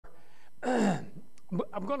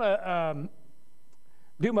I'm going to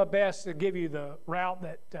do my best to give you the route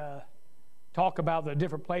that talk about the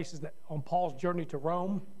different places that on Paul's journey to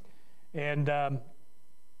Rome, and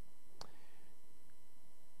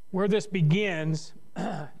where this begins.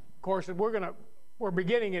 Of course, we're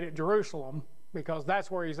beginning it at Jerusalem because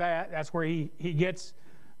that's where he's at. That's where he gets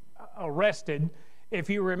arrested. If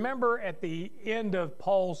you remember, at the end of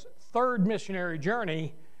Paul's third missionary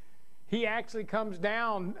journey, he actually comes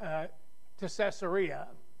down to Caesarea,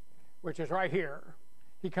 which is right here.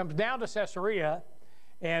 He comes down to Caesarea,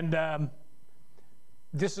 and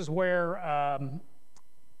this is where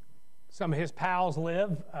some of his pals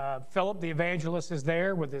live. Philip the evangelist is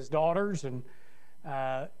there with his daughters, and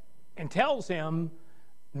tells him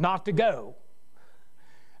not to go.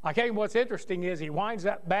 I tell you what's interesting is he winds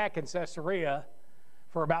up back in Caesarea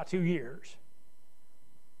for about 2 years.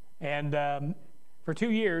 And for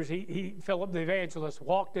 2 years, Philip the evangelist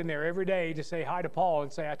walked in there every day to say hi to Paul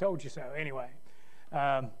and say, "I told you so." Anyway,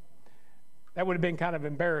 that would have been kind of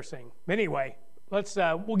embarrassing. But anyway,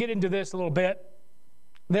 we'll get into this a little bit.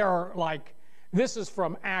 This is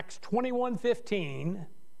from Acts 21:15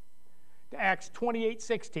 to Acts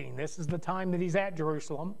 28:16. This is the time that he's at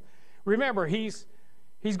Jerusalem. Remember, he's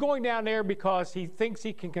going down there because he thinks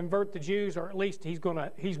he can convert the Jews, or at least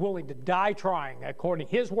he's willing to die trying, according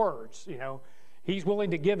to his words. You know, he's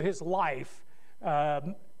willing to give his life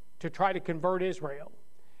to try to convert Israel.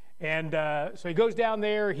 And so he goes down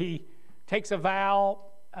there. He takes a vow.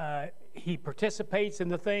 He participates in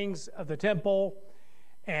the things of the temple,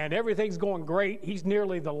 and everything's going great. He's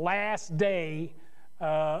nearly the last day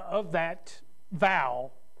of that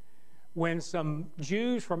vow when some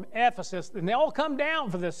Jews from Ephesus, and they all come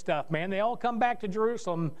down for this stuff, man. They all come back to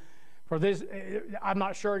Jerusalem for this. I'm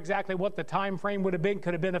not sure exactly what the time frame would have been.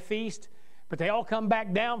 Could have been a feast, but they all come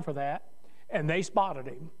back down for that, and they spotted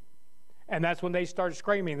him. And that's when they started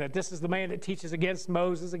screaming that this is the man that teaches against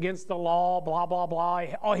Moses, against the law, blah, blah, blah.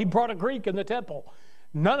 Oh, he brought a Greek in the temple.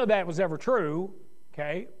 None of that was ever true,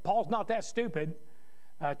 okay? Paul's not that stupid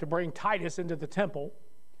to bring Titus into the temple,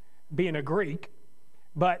 being a Greek.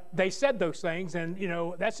 But they said those things, and, you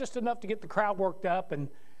know, that's just enough to get the crowd worked up, and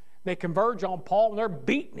they converge on Paul, and they're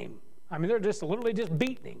beating him. I mean, they're just literally just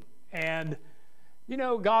beating him. And, you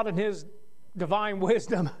know, God in his divine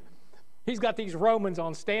wisdom, he's got these Romans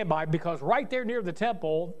on standby, because right there near the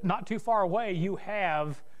temple, not too far away, you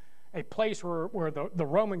have a place where the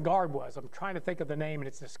Roman guard was. I'm trying to think of the name, and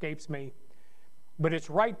it escapes me. But it's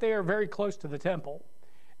right there, very close to the temple.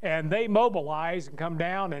 And they mobilize and come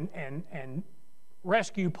down and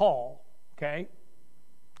rescue Paul, okay?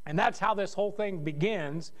 And that's how this whole thing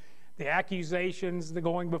begins. The accusations, the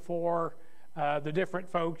going before the different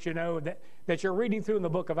folks, you know, that you're reading through in the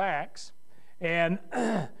book of Acts. And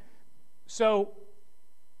so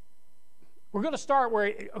we're going to start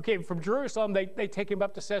from Jerusalem, they take him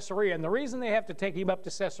up to Caesarea. And the reason they have to take him up to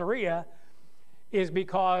Caesarea is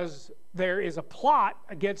because there is a plot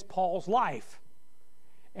against Paul's life.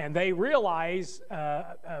 And they realize,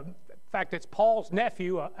 in fact, it's Paul's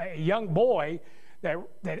nephew, a young boy,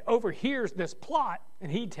 that overhears this plot, and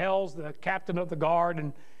he tells the captain of the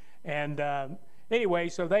guard. And anyway,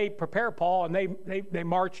 so they prepare Paul, and they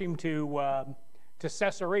march him to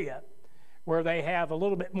Caesarea, where they have a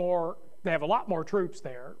little bit more. They have a lot more troops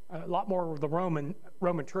there, a lot more of the Roman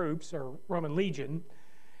troops or Roman legion,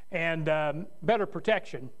 and better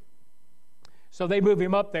protection. So they move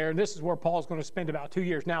him up there, and this is where Paul's going to spend about 2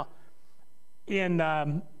 years. Now,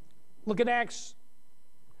 look at Acts.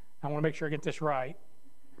 I want to make sure I get this right,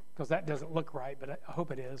 because that doesn't look right, but I hope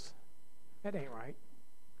it is. That ain't right.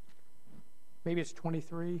 Maybe it's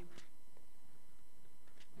 23.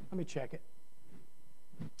 Let me check it.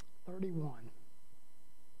 31.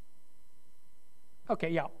 Okay,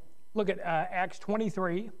 yeah. Look at Acts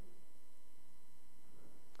 23.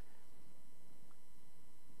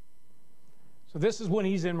 So this is when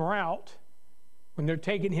he's en route, when they're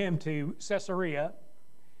taking him to Caesarea.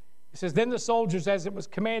 It says, "Then the soldiers, as it was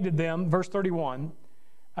commanded them," verse 31,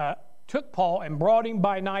 "took Paul and brought him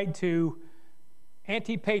by night to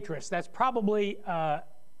Antipatris." That's probably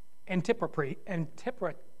Antipatris.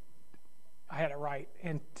 I had it right.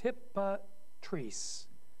 Antipatris.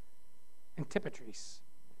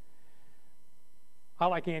 I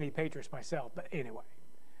like Antipatris myself, but anyway.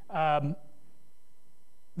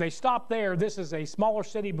 They stopped there. This is a smaller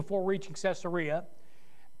city before reaching Caesarea.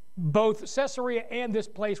 Both Caesarea and this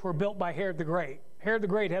place were built by Herod the Great. Herod the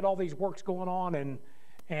Great had all these works going on,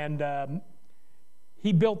 and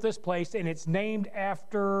he built this place, and it's named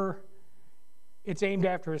after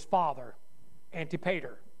his father,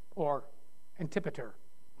 Antipater, or Antipater.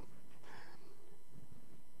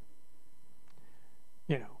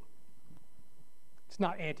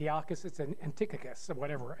 not Antiochus, it's Antiochus or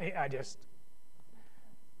whatever.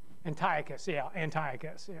 Antiochus, yeah,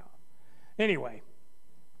 Antiochus, yeah. Anyway,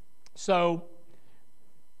 so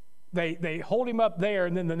they hold him up there,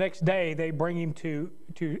 and then the next day they bring him to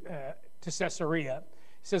Caesarea.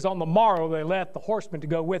 It says, on the morrow they left the horsemen to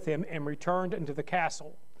go with him and returned into the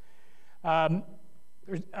castle. Let's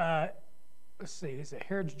see, is it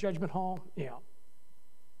Herod's judgment hall? Yeah.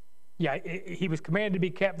 Yeah, he was commanded to be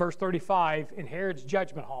kept, verse 35, in Herod's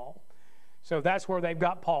judgment hall. So that's where they've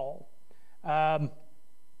got Paul.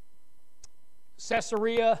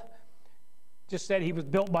 Caesarea just said he was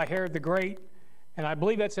built by Herod the Great, and I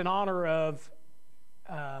believe that's in honor of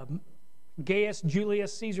Gaius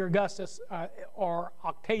Julius Caesar Augustus, or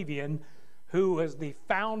Octavian, who was the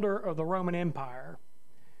founder of the Roman Empire.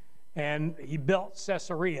 And he built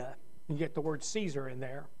Caesarea. You get the word Caesar in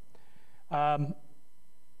there. Of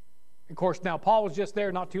course, now Paul was just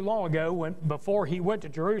there not too long ago before he went to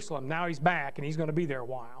Jerusalem. Now he's back, and he's going to be there a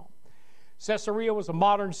while. Caesarea was a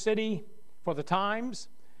modern city for the times.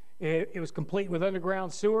 It was complete with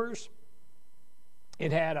underground sewers.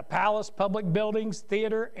 It had a palace, public buildings,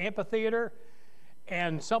 theater, amphitheater,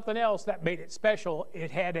 and something else that made it special.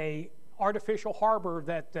 It had an artificial harbor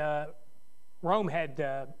that Rome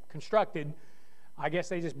had constructed. I guess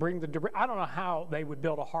they just bring I don't know how they would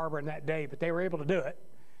build a harbor in that day, but they were able to do it.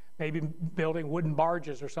 Maybe building wooden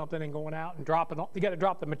barges or something and going out and dropping. You got to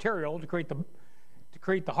drop the material to create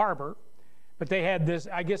the harbor. But they had this.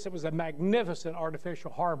 I guess it was a magnificent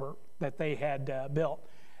artificial harbor that they had built.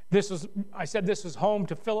 I said this was home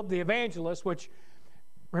to Philip the Evangelist, which,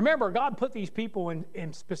 remember, God put these people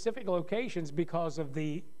in specific locations because of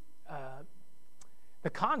the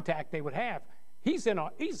contact they would have. He's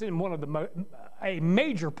in one of a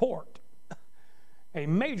major port, a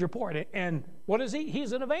major port, and what is he?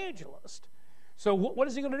 He's an evangelist. So what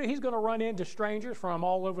is he going to do? He's going to run into strangers from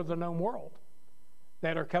all over the known world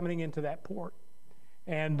that are coming into that port,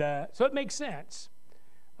 and so it makes sense.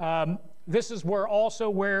 This is where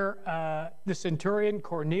the centurion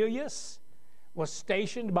Cornelius was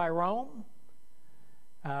stationed by Rome.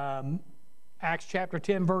 Acts chapter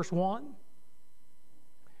 10, verse 1.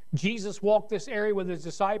 Jesus walked this area with his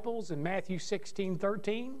disciples in Matthew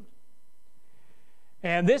 16:13.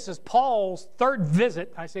 And this is Paul's third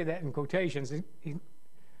visit. I say that in quotations. He's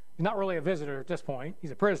not really a visitor at this point.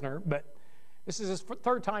 He's a prisoner, but this is his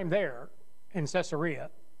third time there in Caesarea.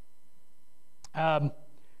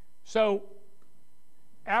 So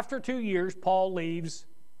after 2 years, Paul leaves.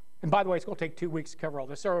 And by the way, it's going to take 2 weeks to cover all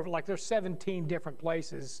this. There's 17 different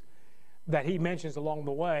places that he mentions along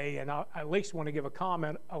the way, and I at least want to give a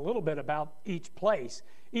comment a little bit about each place,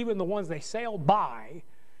 even the ones they sailed by.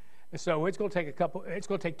 So it's going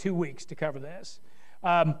to take 2 weeks to cover this.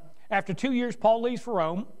 After 2 years, Paul leaves for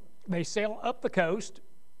Rome. They sail up the coast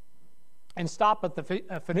and stop at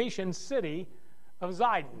the Phoenician city of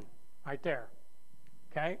Zidon, right there.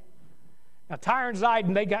 Okay. Now Tyre and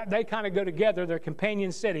Zidon, they kind of go together. They're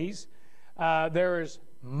companion cities. There is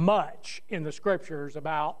much in the scriptures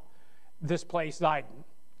about this place, Zidon.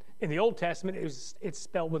 In the Old Testament, it's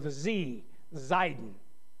spelled with a Z, Zidon,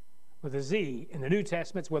 with a Z. In the New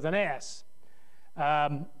Testament, it's with an S.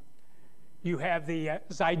 You have the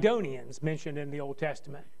Zidonians mentioned in the Old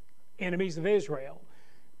Testament, enemies of Israel.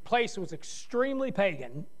 The place was extremely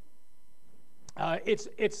pagan.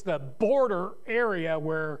 It's the border area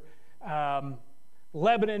where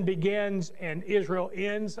Lebanon begins and Israel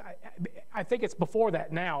ends. I think it's before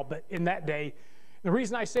that now, but in that day, the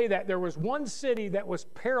reason I say that, there was one city that was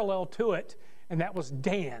parallel to it, and that was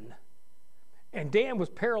Dan. And Dan was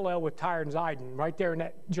parallel with Tyre and Zidon, right there in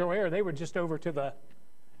that general area. They were just over to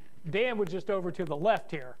Dan was just over to the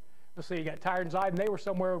left here. Let's see, you got Tyre and Zidon. They were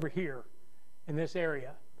somewhere over here in this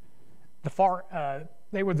area.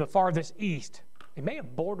 They were the farthest east. They may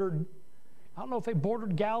have bordered, I don't know if they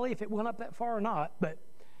bordered Galilee, if it went up that far or not. But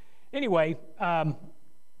anyway,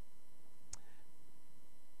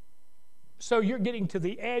 so you're getting to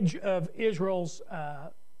the edge of Israel's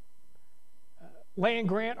land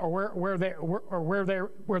grant, or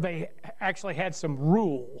where they actually had some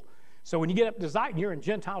rule. So when you get up to Zidon, you're in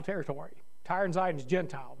Gentile territory. Tyre and Zidon is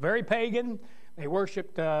Gentile, very pagan. They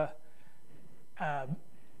worshipped Baal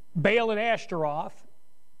and Ashtaroth.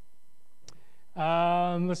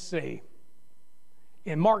 Let's see.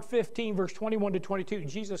 In Mark 15, verse 21 to 22,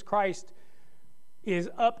 Jesus Christ is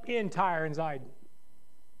up in Tyre and Zidon.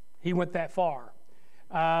 He went that far.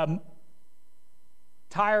 Let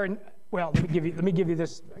me give you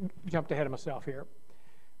this. I jumped ahead of myself here.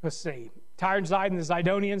 Let's see. Tyre and Zidon, the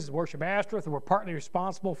Zidonians worship Ashtaroth, and were partly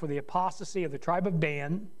responsible for the apostasy of the tribe of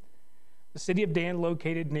Dan, the city of Dan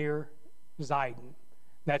located near Zidon.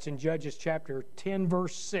 That's in Judges chapter 10,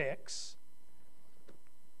 verse 6.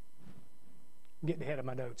 I'm getting ahead of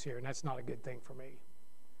my notes here, and that's not a good thing for me.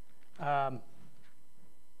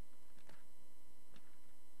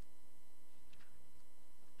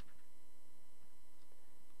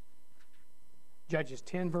 Judges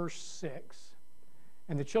 10, verse 6.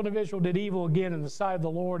 And the children of Israel did evil again in the sight of the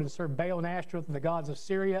Lord, and served Baal and Ashtoreth and the gods of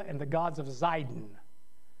Syria and the gods of Zidon,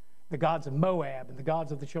 the gods of Moab and the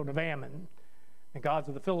gods of the children of Ammon, the gods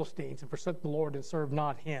of the Philistines, and forsook the Lord and served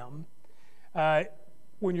not him.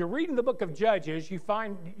 When you're reading the book of Judges, you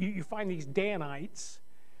find these Danites.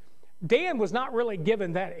 Dan was not really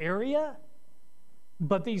given that area,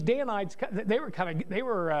 but these Danites, they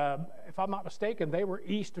were, if I'm not mistaken, they were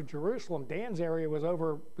east of Jerusalem. Dan's area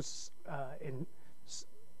was in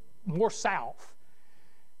more south,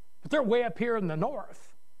 but they're way up here in the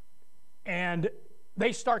north, and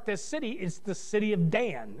they start this city. It's the city of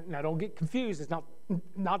Dan. Now, don't get confused. It's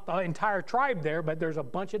not the entire tribe there, but there's a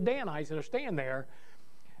bunch of Danites that are staying there,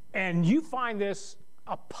 and you find this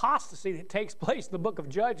apostasy that takes place in the book of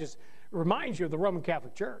Judges. Reminds you of the Roman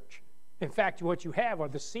Catholic Church. In fact, what you have are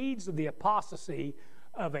the seeds of the apostasy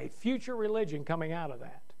of a future religion coming out of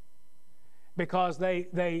that. Because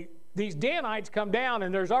these Danites come down,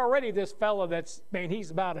 and there's already this fellow that's, man,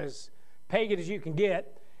 he's about as pagan as you can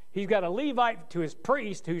get. He's got a Levite to his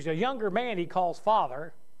priest, who's a younger man he calls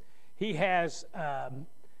father. He has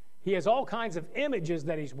all kinds of images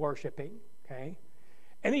that he's worshiping, okay?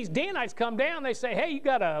 And these Danites come down, they say, hey, you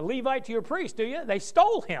got a Levite to your priest, do you? They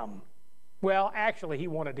stole him. Well, actually, he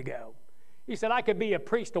wanted to go. He said, I could be a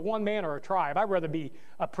priest to one man or a tribe. I'd rather be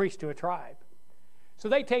a priest to a tribe. So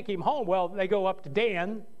they take him home. Well, they go up to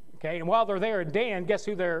Dan, okay, and while they're there in Dan, guess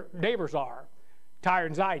who their neighbors are? Tyre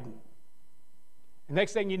and Zidon. And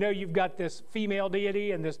next thing you know, you've got this female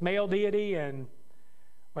deity and this male deity, and,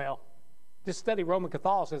 well, just study Roman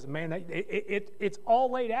Catholicism, man. It's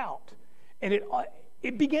all laid out. And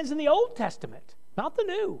it begins in the Old Testament, not the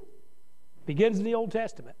New. It begins in the Old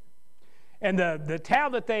Testament. And the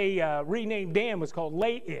town that they renamed Dan was called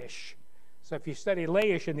Laish. So if you study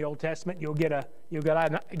Laish in the Old Testament, you'll get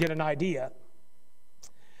an idea.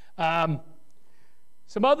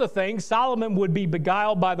 Some other things. Solomon would be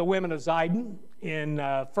beguiled by the women of Zidon. In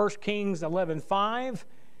 1 Kings 11:5,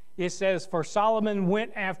 it says, "For Solomon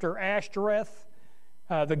went after Ashtoreth,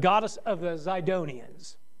 the goddess of the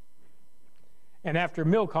Zidonians, and after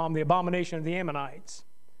Milcom, the abomination of the Ammonites."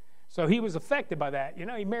 So he was affected by that. You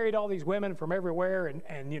know, he married all these women from everywhere,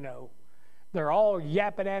 and you know, they're all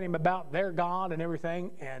yapping at him about their God and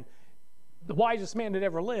everything. And the wisest man that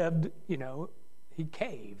ever lived, you know, he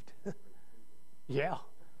caved. Yeah.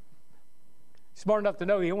 Smart enough to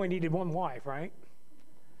know he only needed one wife, right?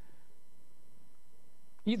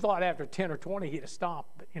 You thought after 10 or 20 he'd have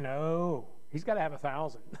stopped, but you know, he's got to have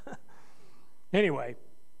 1,000. Anyway.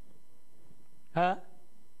 Huh?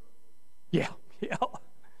 Yeah.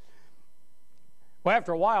 Well,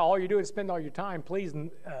 after a while, all you do is spend all your time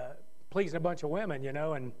pleasing a bunch of women, you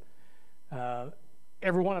know, and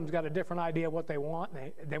every one of them's got a different idea of what they want.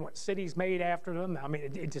 They want cities made after them. I mean,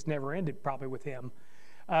 it just never ended probably with him.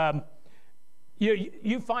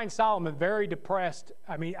 You find Solomon very depressed.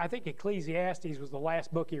 I mean, I think Ecclesiastes was the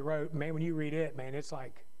last book he wrote. Man, when you read it, man, it's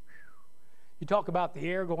like, you talk about the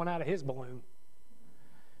air going out of his balloon.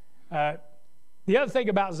 The other thing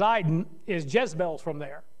about Zidon is Jezebel's from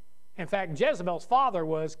there. In fact, Jezebel's father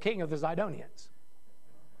was king of the Zidonians.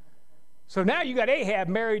 So now you got Ahab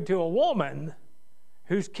married to a woman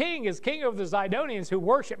whose king is king of the Zidonians who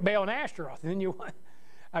worship Baal and Ashtaroth. And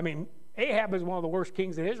then Ahab is one of the worst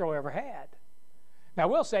kings that Israel ever had. Now,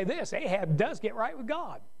 we'll say this, Ahab does get right with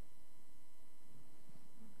God.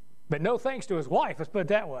 But no thanks to his wife, let's put it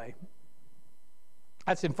that way.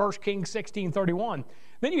 That's in 1 Kings 16:31.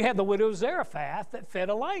 Then you have the widow Zarephath that fed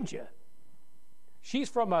Elijah. She's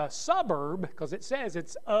from a suburb, because it says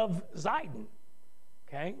it's of Zidon.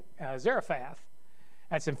 Okay, Zarephath.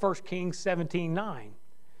 That's in 1 Kings 17:9.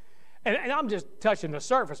 And I'm just touching the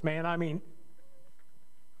surface, man. I mean,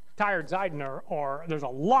 Tyre and Zidon there's a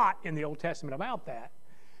lot in the Old Testament about that.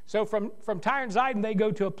 So from Tyre and Zidon, they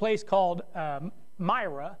go to a place called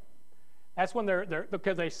Myra. That's when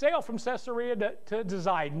because they sail from Caesarea to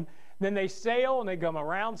Zidon. Then they sail and they come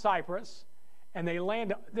around Cyprus, and they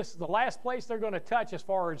land. This is the last place they're going to touch as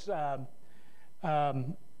far as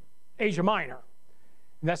Asia Minor.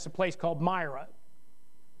 And that's the place called Myra.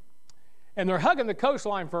 And they're hugging the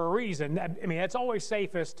coastline for a reason. I mean, it's always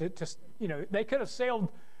safest to you know, they could have sailed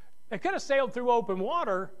through open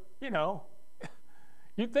water, you know.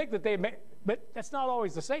 You'd think that but that's not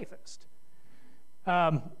always the safest.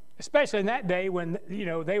 especially in that day when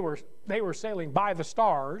they were sailing by the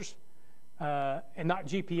stars and not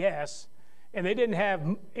GPS, and they didn't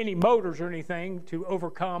have any motors or anything to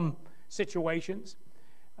overcome situations.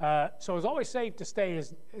 So it was always safe to stay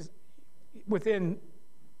as within,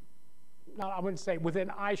 I wouldn't say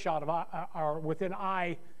within eye shot of or within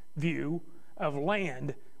eye view of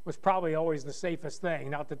land was probably always the safest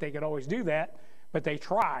thing. Not that they could always do that, but they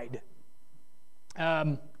tried.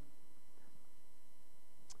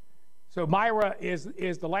 So Myra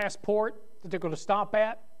is the last port that they're going to stop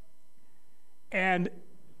at. And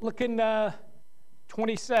look in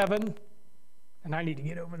 27, and I need to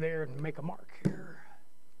get over there and make a mark here.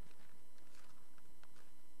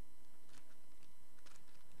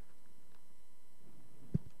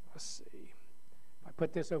 Let's see. If I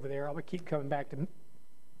put this over there, I'll keep coming back to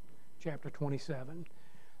chapter 27.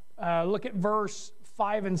 Look at verse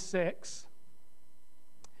 5 and 6.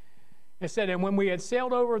 It said, and when we had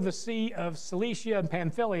sailed over the sea of Cilicia and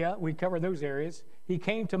Pamphylia, we covered those areas, he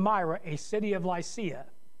came to Myra, a city of Lycia.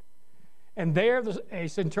 And there a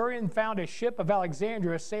centurion found a ship of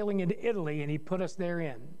Alexandria sailing into Italy, and he put us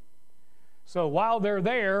therein. So while they're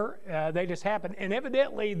there, they just happened. And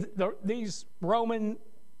evidently, these Roman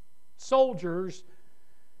soldiers,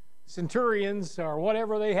 centurions, or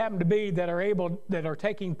whatever they happen to be that are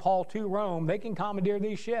taking Paul to Rome, they can commandeer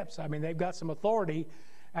these ships. I mean, they've got some authority.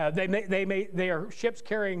 They are ships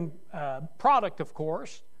carrying product, of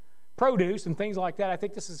course, produce and things like that. I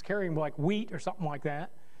think this is carrying like wheat or something like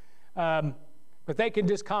that. But they can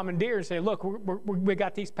just commandeer and say, look, we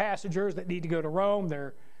got these passengers that need to go to Rome.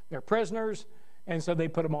 They're prisoners, and so they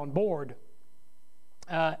put them on board.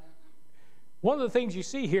 One of the things you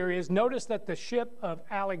see here is notice that the ship of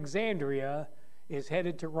Alexandria is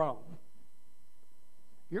headed to Rome.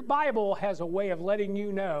 Your Bible has a way of letting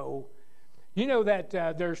you know. You know that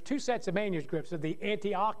there's two sets of manuscripts, of the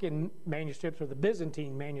Antiochian manuscripts or the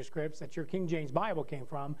Byzantine manuscripts that your King James Bible came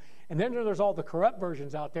from, and then there's all the corrupt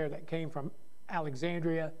versions out there that came from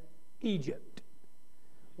Alexandria, Egypt.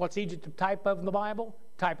 What's Egypt a type of in the Bible?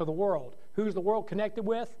 Type of the world. Who's the world connected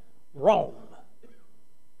with? Rome.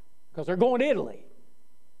 Because they're going to Italy.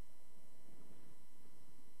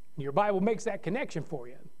 Your Bible makes that connection for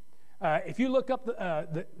you. If you look up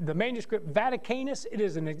the manuscript Vaticanus, it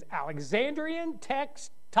is an Alexandrian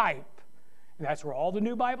text type. And that's where all the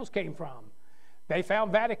new Bibles came from. They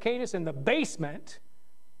found Vaticanus in the basement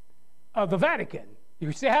of the Vatican.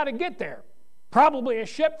 You see how to get there. Probably a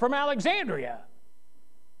ship from Alexandria.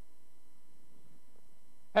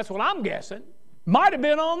 That's what I'm guessing. Might have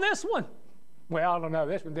been on this one. Well, I don't know.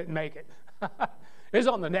 This one didn't make it. It's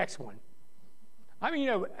on the next one. I mean,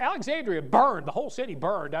 Alexandria burned. The whole city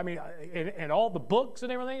burned. I mean, and all the books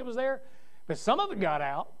and everything that was there. But some of it got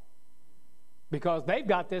out because they've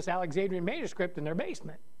got this Alexandrian manuscript in their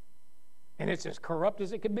basement. And it's as corrupt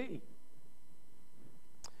as it could be.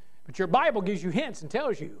 But your Bible gives you hints and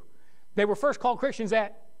tells you. They were first called Christians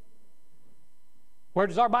at, where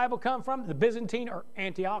does our Bible come from? The Byzantine or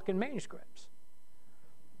Antiochian manuscripts.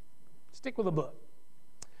 Stick with the book.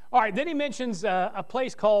 All right, then he mentions a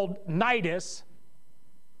place called Cnidus.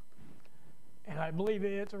 And I believe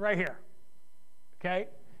it's right here. Okay?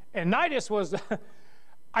 And Cnidus was,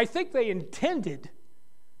 I think they intended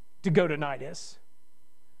to go to Cnidus.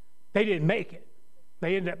 They didn't make it.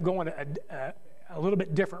 They ended up going a little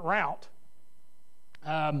bit different route.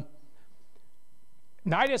 Cnidus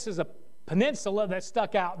is a peninsula that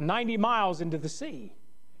stuck out 90 miles into the sea.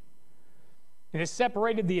 And it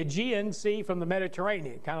separated the Aegean Sea from the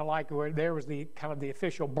Mediterranean, kind of like where there was the kind of the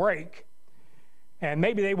official break. And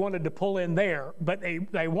maybe they wanted to pull in there, but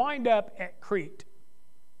they wind up at Crete.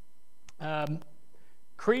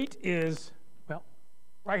 Crete is, well,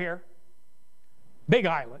 right here, big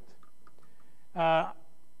island.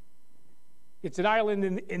 It's an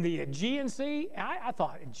island in the Aegean Sea. I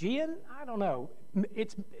thought, Aegean? I don't know.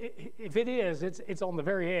 If it is, it's on the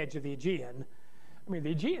very edge of the Aegean. I mean,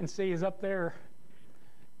 the Aegean Sea is up there.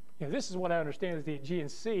 This is what I understand is the Aegean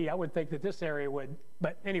Sea. I would think that this area would,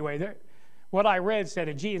 but anyway, what I read said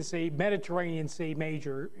Aegean Sea, Mediterranean Sea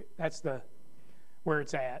major. That's where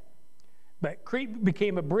it's at. But Crete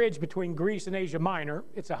became a bridge between Greece and Asia Minor.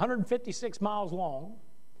 It's 156 miles long.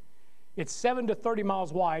 It's 7 to 30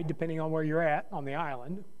 miles wide, depending on where you're at on the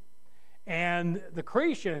island. And the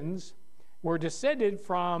Cretians were descended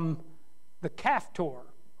from the Caphtor,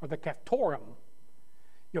 or the Caphtorum.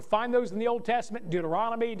 You'll find those in the Old Testament,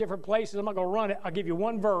 Deuteronomy, different places. I'm not going to run it. I'll give you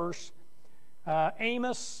one verse.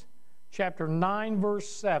 Amos chapter 9, verse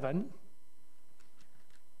 7.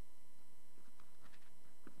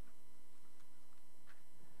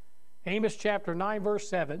 Amos chapter 9, verse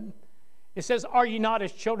 7. It says, "Are ye not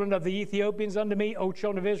as children of the Ethiopians unto me, O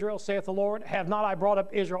children of Israel, saith the Lord? Have not I brought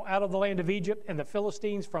up Israel out of the land of Egypt, and the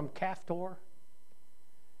Philistines from Caphtor,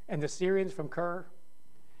 and the Syrians from Kir?"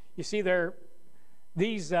 You see,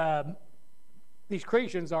 these Cretians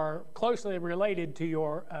are closely related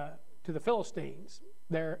to the Philistines.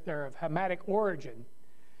 They're of Hamitic origin,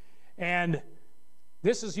 and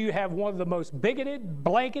you have one of the most bigoted,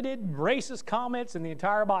 blanketed, racist comments in the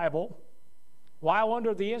entire Bible, while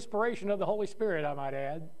under the inspiration of the Holy Spirit, I might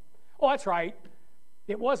add. Oh, that's right.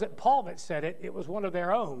 It wasn't Paul that said it. It was one of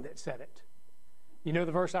their own that said it. You know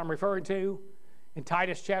the verse I'm referring to? In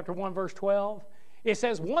Titus chapter 1, verse 12? It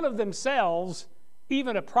says, "One of themselves,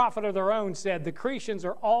 even a prophet of their own, said, the Cretians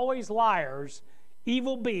are always liars,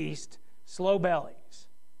 evil beasts, slow bellies."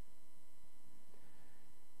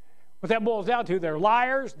 What that boils down to, they're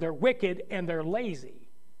liars, they're wicked, and they're lazy.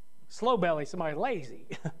 Slow belly, somebody lazy.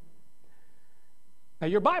 Now,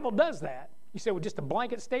 your Bible does that. You say, well, just a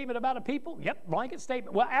blanket statement about a people? Yep, blanket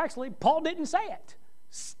statement. Well, actually, Paul didn't say it.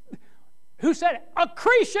 Who said it? A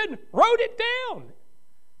Cretan wrote it down.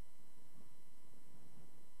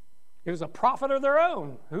 It was a prophet of their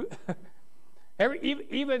own.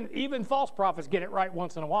 Even false prophets get it right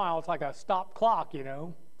once in a while. It's like a stop clock, you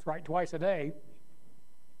know. It's right twice a day.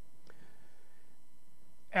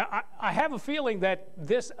 I have a feeling that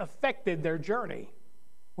this affected their journey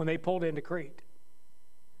when they pulled into Crete.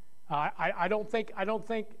 I don't think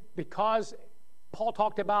because Paul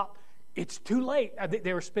talked about it's too late. I think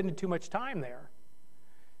they were spending too much time there.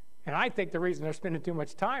 And I think the reason they're spending too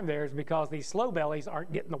much time there is because these slow bellies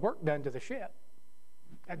aren't getting the work done to the ship.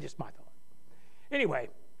 That's just my thought. Anyway,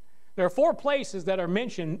 there are 4 places that are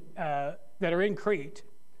mentioned that are in Crete.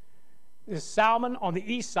 There's Salmon on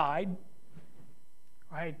the east side,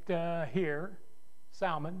 right here,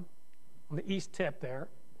 Salmon on the east tip there.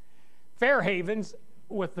 Fair Havens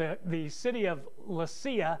with the city of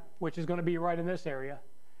Lasea, which is going to be right in this area.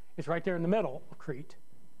 It's right there in the middle of Crete.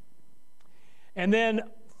 And then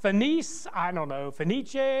Phoenice, I don't know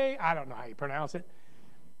how you pronounce it,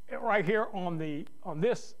 right here in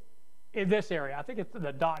this area. I think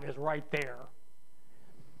the dot is right there.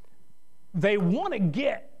 They want to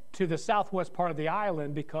get to the southwest part of the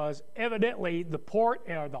island because evidently the port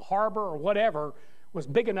or the harbor or whatever was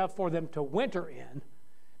big enough for them to winter in,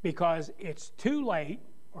 because it's too late,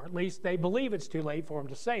 or at least they believe it's too late for them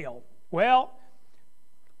to sail. Well,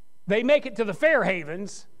 they make it to the Fair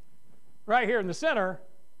Havens, right here in the center,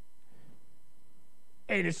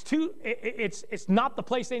 and it's not the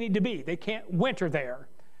place they need to be. They can't winter there.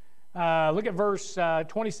 Look at verse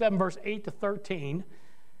 27, verse 8 to 13.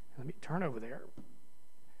 Let me turn over there.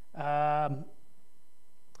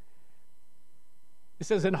 It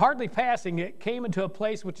says, "And hardly passing it, came into a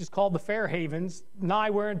place which is called the Fair Havens, nigh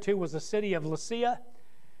whereunto was the city of Lasea.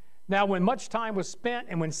 Now when much time was spent,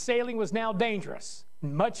 and when sailing was now dangerous,"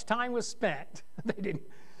 much time was spent.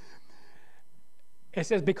 It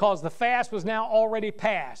says, "because the fast was now already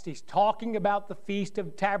past." He's talking about the Feast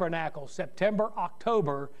of Tabernacles, September,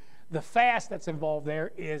 October. The fast that's involved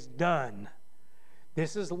there is done.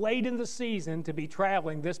 This is late in the season to be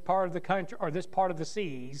traveling this part of the country, or this part of the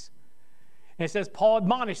seas. And it says, "Paul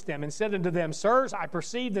admonished them and said unto them, Sirs, I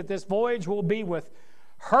perceive that this voyage will be with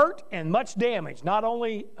hurt and much damage, not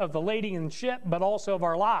only of the lading and ship, but also of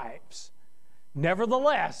our lives.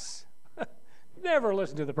 Nevertheless," never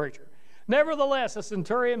listen to the preacher, "nevertheless, the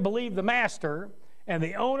centurion believed the master and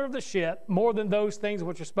the owner of the ship more than those things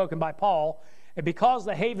which are spoken by Paul. And because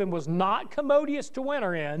the haven was not commodious to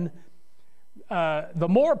winter in, the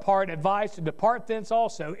more part advised to depart thence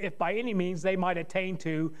also, if by any means they might attain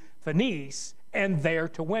to Phoenice, and there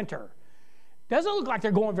to winter." Doesn't look like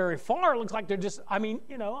they're going very far. It looks like they're just,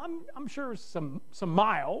 I'm sure some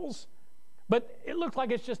miles, but it looks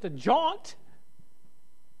like it's just a jaunt.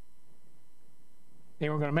 They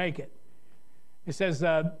were going to make it. It says,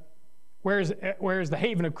 where is the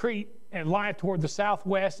haven of Crete, and lieth toward the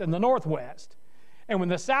southwest and the northwest. And when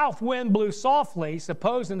the south wind blew softly,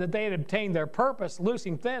 supposing that they had obtained their purpose,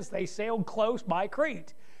 loosing thence, they sailed close by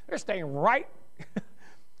Crete. They're staying right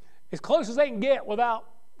as close as they can get without,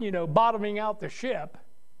 bottoming out the ship.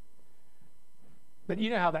 But you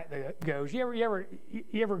know how that goes. You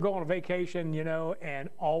ever go on a vacation, and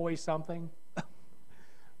always something?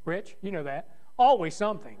 Rich, you know that. Always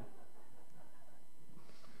something.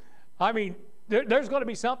 I mean, there's going to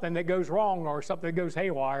be something that goes wrong or something that goes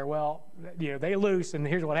haywire. Well, they loose, and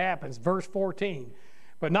here's what happens. Verse 14.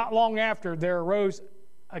 "But not long after, there arose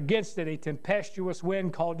against it a tempestuous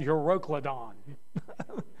wind called Euroclydon."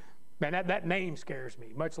 Man, that name scares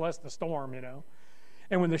me, much less the storm,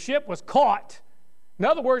 And when the ship was caught, In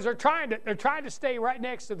other words, they're trying to stay right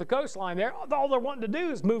next to the coastline there. All they're wanting to do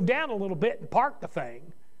is move down a little bit and park the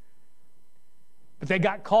thing. But they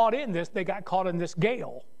got caught in this. They got caught in this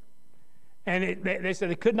gale. And they said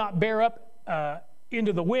they could not bear up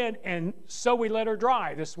into the wind, and so we let her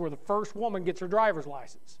drive. This is where the first woman gets her driver's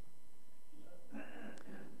license.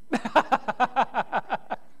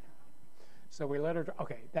 So we let her.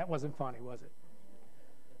 Okay, that wasn't funny, was it?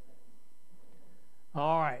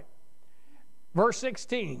 All right. Verse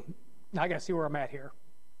 16. Now I got to see where I'm at here.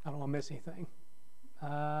 I don't want to miss anything.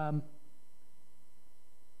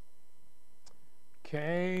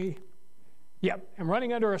 Okay. Yep. And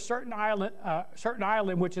running under a certain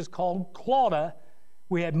island which is called Clauda,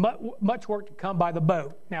 we had much work to come by the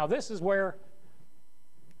boat. Now this is where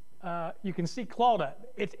you can see Clauda.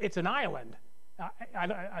 It's an island.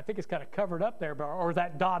 I think it's kind of covered up there, or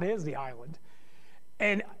that dot is the island.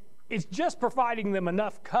 And it's just providing them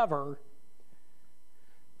enough cover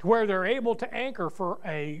to where they're able to anchor for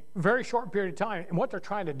a very short period of time. And what they're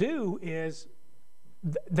trying to do is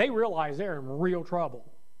they realize they're in real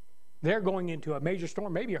trouble. They're going into a major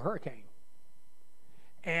storm, maybe a hurricane.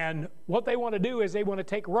 And what they want to do is they want to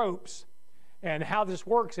take ropes. And how this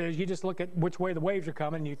works is you just look at which way the waves are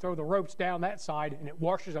coming, and you throw the ropes down that side, and it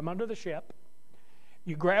washes them under the ship.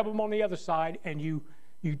 You grab them on the other side, and you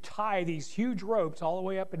tie these huge ropes all the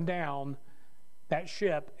way up and down that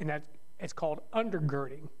ship, and it's called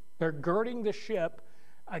undergirding. They're girding the ship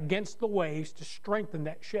against the waves to strengthen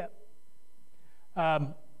that ship. I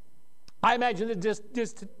imagine it just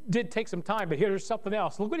did take some time, but here's something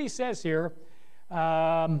else. Look what he says here.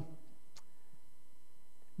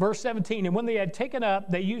 Verse 17, and when they had taken up,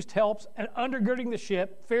 they used helps and undergirding the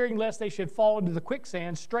ship, fearing lest they should fall into the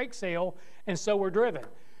quicksand, strake sail, and so were driven.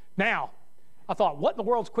 Now, I thought, what in the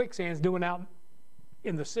world's quicksand's doing out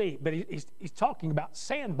in the sea? But he's talking about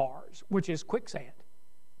sandbars, which is quicksand.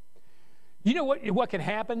 You know what can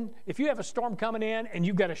happen? If you have a storm coming in and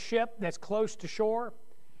you've got a ship that's close to shore,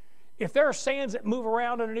 if there are sands that move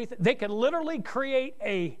around underneath it, they can literally create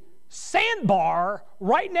a sandbar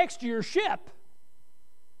right next to your ship,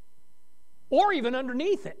 or even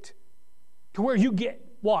underneath it, to where you get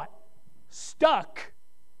what? Stuck.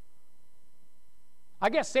 I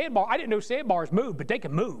guess I didn't know sandbars move, but they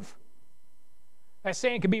can move. That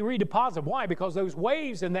sand can be redeposited. Why? Because those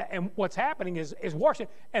waves and what's happening is washing.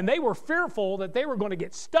 And they were fearful that they were going to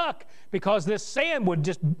get stuck because this sand would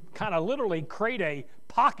just kind of literally create a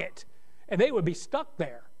pocket, and they would be stuck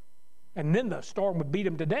there. And then the storm would beat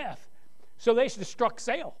them to death. So they should have struck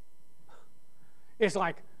sail. It's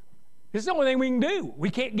like, this is the only thing we can do. We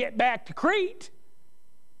can't get back to Crete.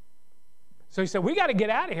 So he said, we got to get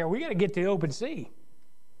out of here. We got to get to the open sea.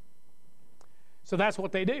 So that's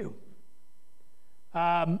what they do.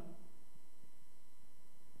 And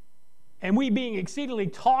we being exceedingly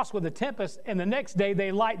tossed with a tempest, and the next day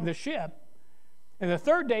they lightened the ship. And the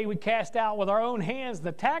third day we cast out with our own hands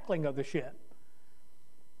the tackling of the ship.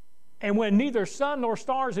 And when neither sun nor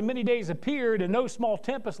stars in many days appeared, and no small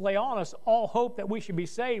tempest lay on us, all hope that we should be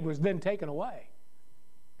saved was then taken away.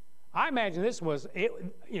 I imagine this was,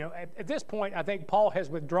 at this point, I think Paul has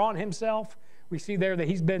withdrawn himself. We see there that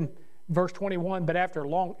he's been, verse 21, but after a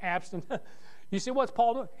long absence. You see what's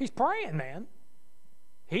Paul doing? He's praying, man.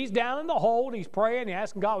 He's down in the hold. He's praying. He's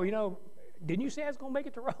asking God, didn't you say I was going to make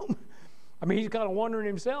it to Rome? I mean, he's kind of wondering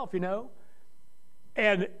himself,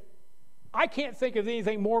 And I can't think of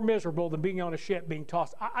anything more miserable than being on a ship being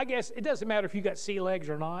tossed. I guess it doesn't matter if you got sea legs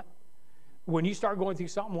or not. When you start going through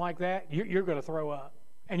something like that, you're going to throw up.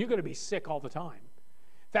 And you're going to be sick all the time.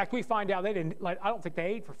 In fact, we find out I don't think they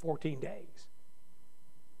ate for 14 days.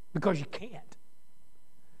 Because you can't.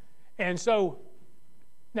 And so,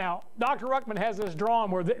 now, Dr. Ruckman has this drawing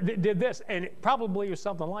where they did this, and it probably was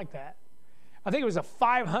something like that. I think it was a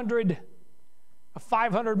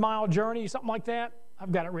 500-mile journey, something like that.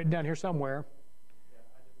 I've got it written down here somewhere. Yeah,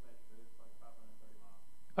 I just measured it. It's like 530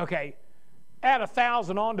 miles. Okay. Add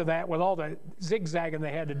 1,000 onto that with all the zigzagging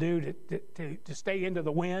they had to do to stay into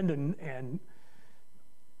the wind, and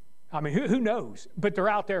I mean, who knows? But they're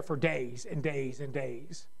out there for days and days and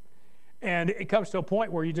days. And it comes to a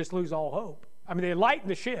point where you just lose all hope. I mean, they lighten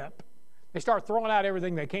the ship. They start throwing out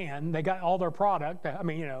everything they can. They got all their product. I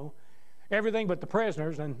mean, everything but the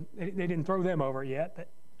prisoners, and they didn't throw them over yet. But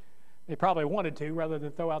they probably wanted to rather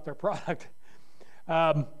than throw out their product.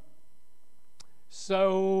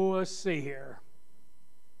 So let's see here.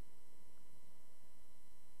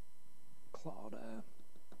 Clauda.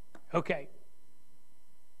 Okay.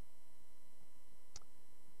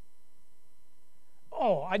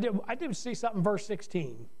 Oh, I did see something, verse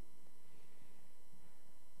 16.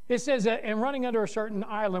 It says that, and running under a certain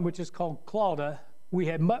island, which is called Clauda, we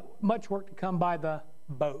had much work to come by the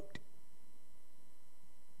boat.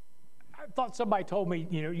 I thought somebody told me,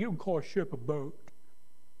 you know, you don't call a ship a boat.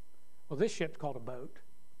 Well, this ship's called a boat.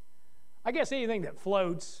 I guess anything that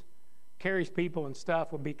floats, carries people and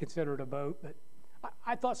stuff would be considered a boat, but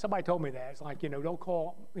I thought somebody told me that. It's like, you know,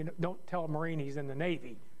 don't tell a Marine he's in the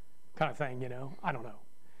Navy kind of thing, you know. I don't know.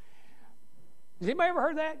 Has anybody ever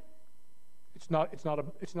heard that? It's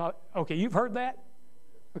not, okay, you've heard that?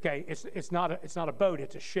 Okay, it's not a boat,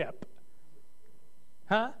 it's a ship.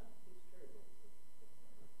 Huh?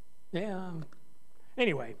 Yeah.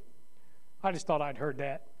 Anyway, I just thought I'd heard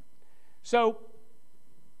that. So,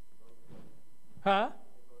 huh?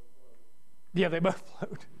 Yeah, they both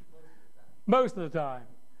float. Most of the time.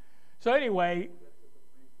 So anyway,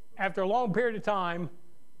 after a long period of time,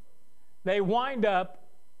 they wind up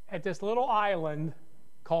at this little island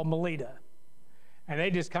called Melita. And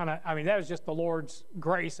they just kind of, I mean, that was just the Lord's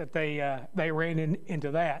grace that they ran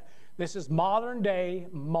into that. This is modern day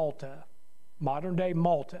Malta. Modern day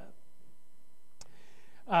Malta.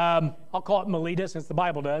 I'll call it Melita since the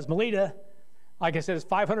Bible does. Melita, like I said, is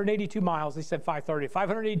 582 miles. They said 530.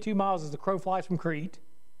 582 miles as the crow flies from Crete.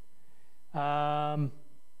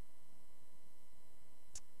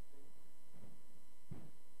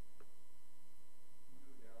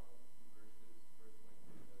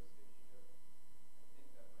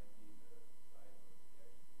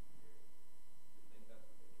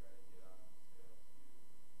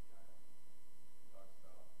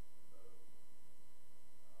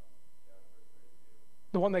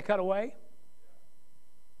 The one they cut away?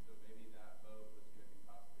 So maybe that boat was going to be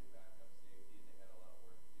possibly backup safety and they had a lot of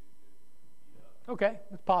work to do to beat up. Okay,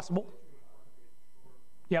 that's possible.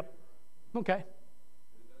 Yep. Okay. It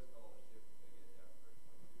does call a ship if they get down to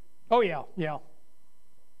verse 22. Oh yeah, yeah.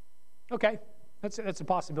 Okay, that's a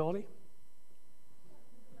possibility.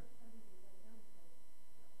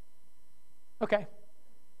 Okay.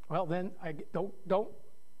 Well then, don't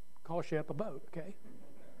call a ship a boat. Okay.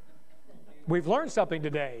 We've learned something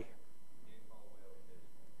today.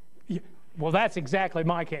 Yeah, well, that's exactly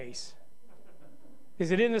my case. Is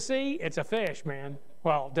it in the sea? It's a fish, man.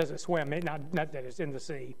 Well, does it swim? Not that it's in the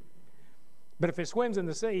sea. But if it swims in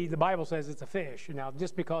the sea, the Bible says it's a fish. Now,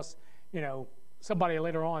 just because, you know, somebody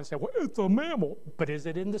later on said, well, it's a mammal. But is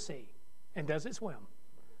it in the sea? And does it swim?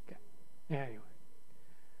 Okay. Anyway.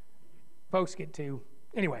 Folks get to.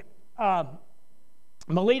 Anyway.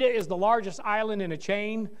 Melita is the largest island in a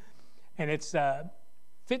chain. And it's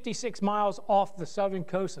 56 miles off the southern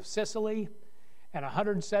coast of Sicily and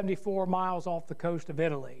 174 miles off the coast of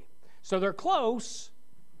Italy. So they're close,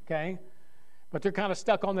 okay, but they're kind of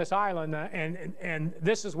stuck on this island, and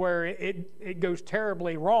this is where it goes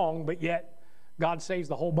terribly wrong, but yet God saves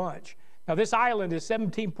the whole bunch. Now, this island is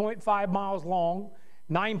 17.5 miles long,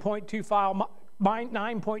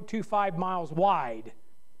 9.25 miles wide,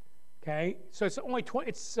 okay? So it's only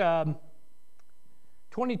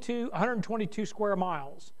 122 square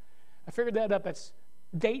miles. I figured that up. It's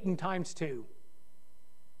Dayton times 2.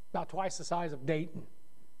 About twice the size of Dayton.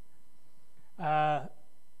 The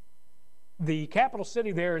capital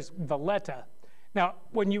city there is Valletta. Now,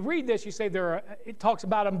 when you read this, you say it talks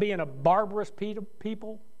about them being a barbarous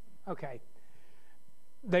people. Okay.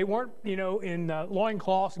 They weren't, you know, in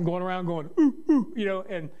loincloths and going around going, ooh, ooh, you know,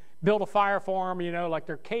 and build a fire for them, you know, like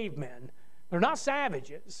they're cavemen. They're not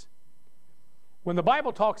savages. When the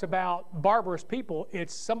Bible talks about barbarous people,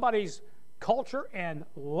 it's somebody's culture and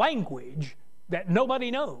language that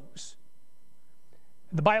nobody knows.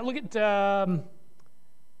 The Bible, look at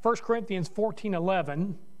 1 Corinthians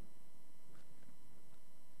 14:11.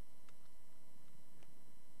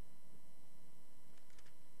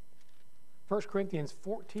 1 Corinthians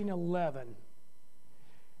 14:11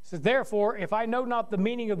 says, therefore, if I know not the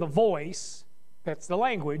meaning of the voice, that's the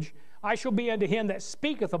language, I shall be unto him that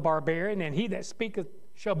speaketh a barbarian, and he that speaketh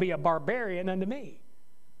shall be a barbarian unto me.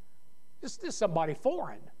 This is somebody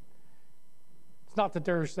foreign. It's not that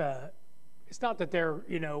they're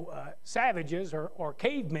you know savages or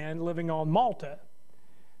cavemen living on Malta.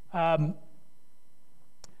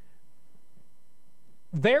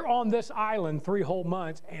 They're on this island 3 whole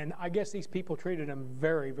months, and I guess these people treated them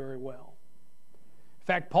very, very well. In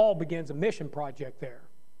fact, Paul begins a mission project there.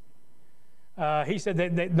 He said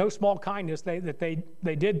that no small kindness that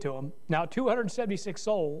they did to him. Now, 276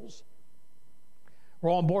 souls were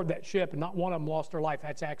on board that ship, and not one of them lost their life.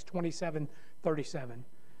 That's Acts 27:37.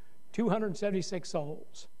 276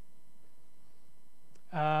 souls.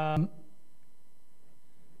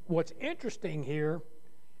 What's interesting here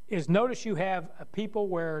is notice you have people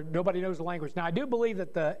where nobody knows the language. Now, I do believe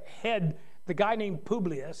that the guy named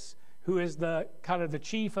Publius, who is the kind of the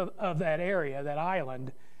chief of that area, that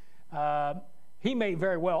island, he may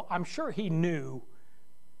very well, I'm sure he knew,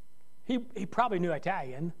 he probably knew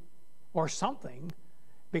Italian or something,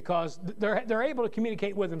 because they're able to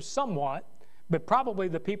communicate with him somewhat, but probably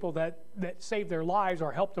the people that saved their lives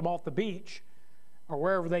or helped them off the beach or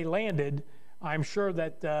wherever they landed, I'm sure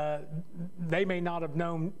that they may not have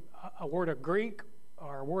known a word of Greek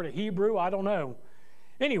or a word of Hebrew, I don't know.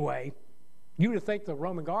 Anyway, you would think the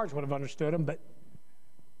Roman guards would have understood them, but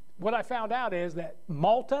what I found out is that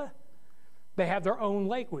Malta, they have their own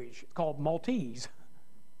language called Maltese.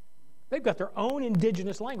 They've got their own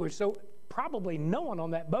indigenous language, so probably no one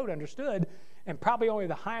on that boat understood, and probably only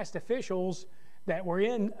the highest officials that were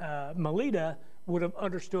in Melita would have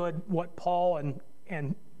understood what Paul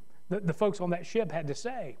and the folks on that ship had to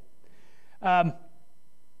say.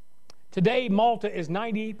 Today, Malta is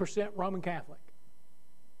 98% Roman Catholic.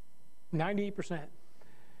 98%.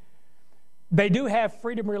 They do have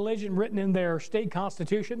freedom of religion written in their state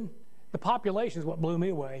constitution. The population is what blew me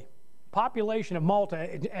away. Population of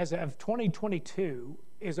Malta, as of 2022,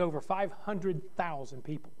 is over 500,000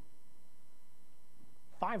 people.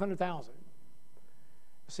 500,000.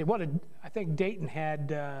 See, I think Dayton had,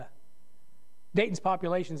 Dayton's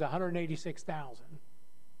population is 186,000.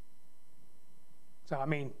 So, I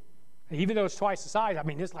mean, even though it's twice the size, I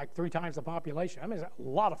mean, it's like 3 times the population. I mean, there's a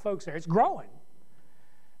lot of folks there. It's growing.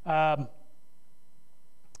 How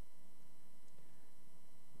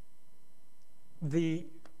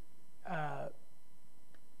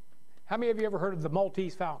many of you ever heard of the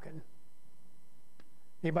Maltese Falcon?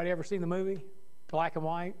 Anybody ever seen the movie? Black and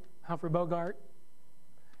white, Humphrey Bogart?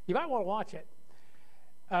 You might want to watch it.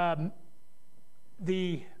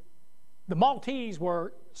 The Maltese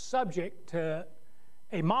were subject to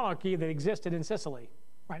a monarchy that existed in Sicily,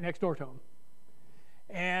 right next door to them.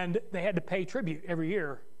 And they had to pay tribute every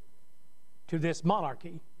year to this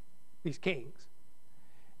monarchy, these kings.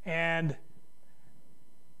 And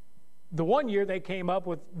the one year they came up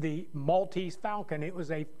with the Maltese Falcon, it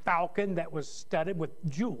was a falcon that was studded with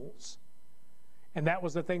jewels. And that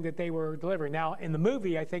was the thing that they were delivering. Now, in the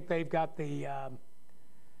movie, I think they've got the,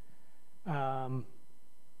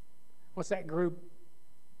 what's that group?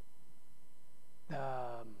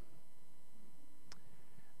 The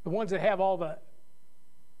ones that have all the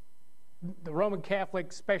Roman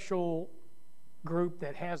Catholic special group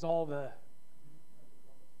that has all the,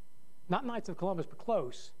 not Knights of Columbus, but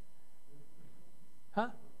close. Huh?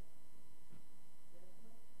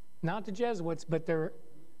 Not the Jesuits, but they're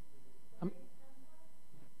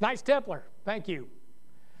Knights Templar. Thank you.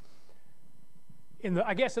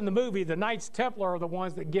 I guess in the movie, the Knights Templar are the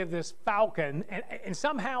ones that give this falcon, and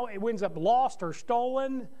somehow it ends up lost or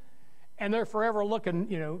stolen, and they're forever looking,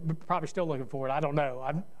 probably still looking for it. I don't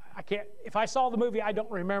know. I can't. If I saw the movie, I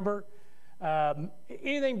don't remember.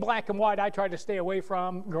 Anything black and white, I tried to stay away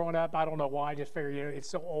from growing up. I don't know why. I just figured, it's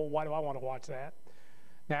so old. Why do I want to watch that?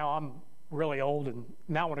 Now I'm really old, and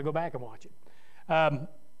now I want to go back and watch it.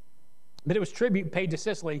 But it was tribute paid to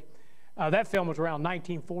Sicily. That film was around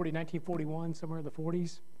 1940, 1941, somewhere in the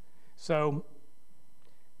 40s. So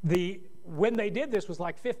when they did this was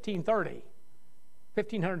like 1530.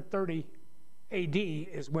 1530 AD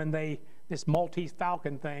is when this Maltese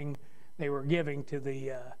Falcon thing they were giving to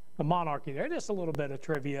the monarchy there. Just a little bit of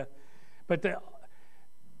trivia. But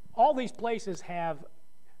all these places have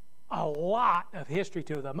a lot of history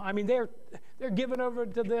to them. I mean, they're given over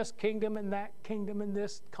to this kingdom and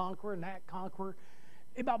this conqueror and that conqueror.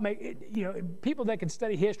 About people that can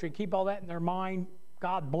study history, keep all that in their mind,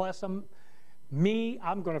 God bless them. Me,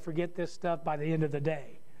 I'm going to forget this stuff by the end of the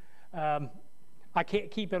day. I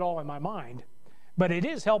can't keep it all in my mind. But it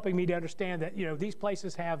is helping me to understand that, these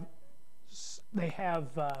places they're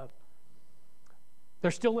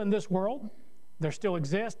still in this world. They still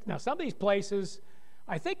exist. Now, some of these places,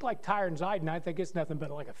 I think like Tyre and Zidon, I think it's nothing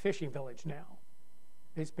but like a fishing village now.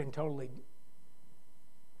 It's been totally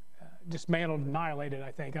dismantled and annihilated,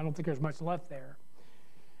 I think. I don't think there's much left there.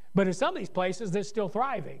 But in some of these places, they're still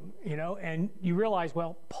thriving, and you realize,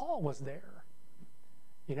 well, Paul was there.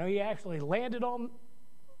 He actually landed on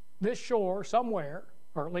this shore somewhere,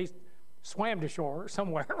 or at least swam to shore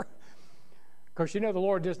somewhere. Of course, the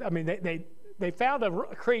Lord they found a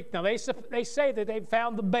creek. Now, they say that they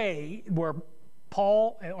found the bay where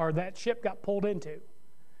Paul or that ship got pulled into.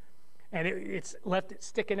 And it's left it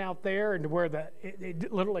sticking out there, and where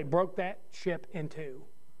it literally broke that ship into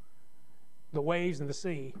the waves and the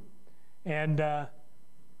sea. And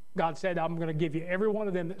God said, I'm going to give you every one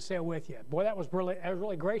of them that sail with you. Boy, that was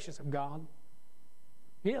really gracious of God.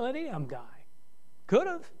 He didn't let any of them die. Could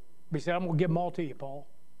have. But he said, I'm going to give them all to you, Paul.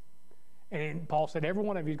 And Paul said, every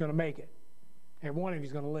one of you is going to make it. Every one of you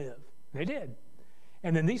is going to live. They did.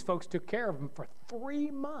 And then these folks took care of them for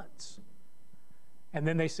 3 months. And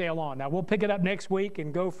then they sail on. Now, we'll pick it up next week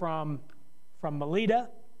and go from Melita.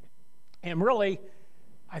 And really,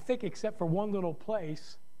 I think except for one little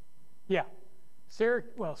place, yeah,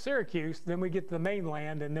 Syracuse, then we get to the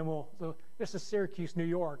mainland, and then this is Syracuse, New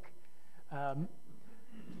York.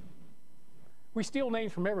 We steal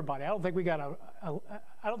names from everybody. I don't think we got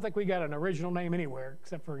an original name anywhere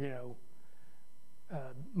except for,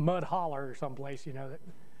 Mud Holler or someplace, that.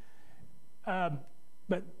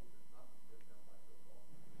 But,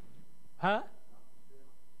 huh?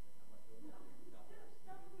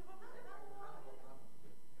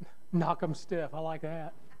 Knock 'em stiff. I like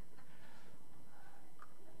that.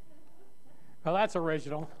 Well, that's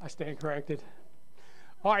original. I stand corrected.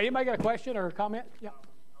 All right, anybody got a question or a comment? Yeah.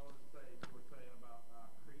 I would say you were saying about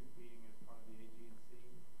Crete being as part of the Aegean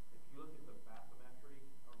Sea. If you look at the bathymetry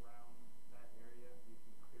around that area, you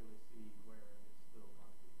can clearly see where it's still part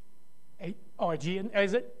of the Aegean. Oh, Aegean,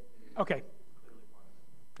 is it? Okay. Clearly part of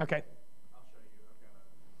it. Okay. I'll show you. I've got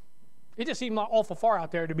a. It just seemed awful far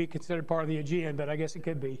out there to be considered part of the Aegean, but I guess it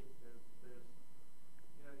could be.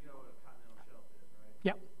 There's you know what a continental shelf is, right?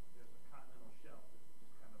 Yep. There's a continental shelf that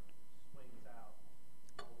just kind of swings out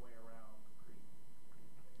all the way around Crete.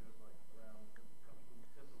 It goes like around, comes from the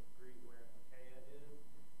tip of Crete where Achaia is,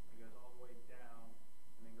 and goes all the way down,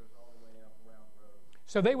 and then goes all the way up around Rhodes.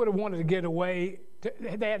 So they would have wanted to get away.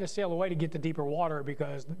 They had to sail away to get to deeper water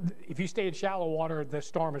because if you stay in shallow water, the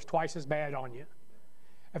storm is twice as bad on you.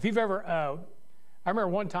 If you've ever, I remember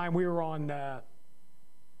one time we were on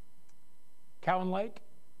Cowan Lake,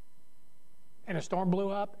 and a storm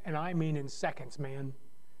blew up, and I mean in seconds, man.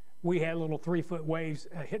 We had little 3-foot waves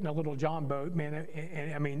hitting a little John boat, man.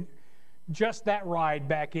 And I mean, just that ride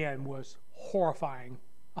back in was horrifying.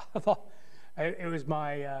 I thought it was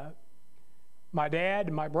my dad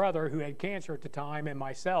and my brother who had cancer at the time and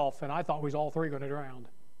myself, and I thought we was all three going to drown.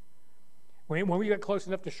 When we got close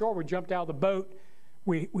enough to shore, we jumped out of the boat.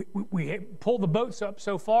 We pulled the boats up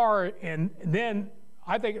so far, and then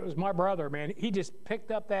I think it was my brother, man. He just picked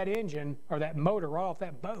up that engine or that motor right off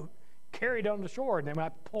that boat, carried it on the shore, and then when I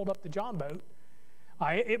pulled up the John boat,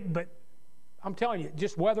 but I'm telling you,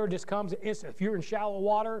 just weather just comes instant. If you're in shallow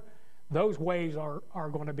water, those waves are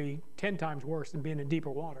going to be 10 times worse than being in deeper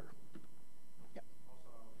water. Yep. Also,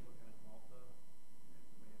 I was looking at Malta,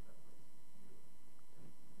 and man, that place is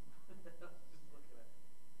beautiful. Just looking at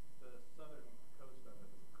the southern coast of it,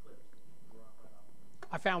 the cliffs, and you drop right off.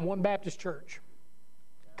 I found one Baptist church,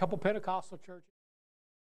 a couple Pentecostal churches.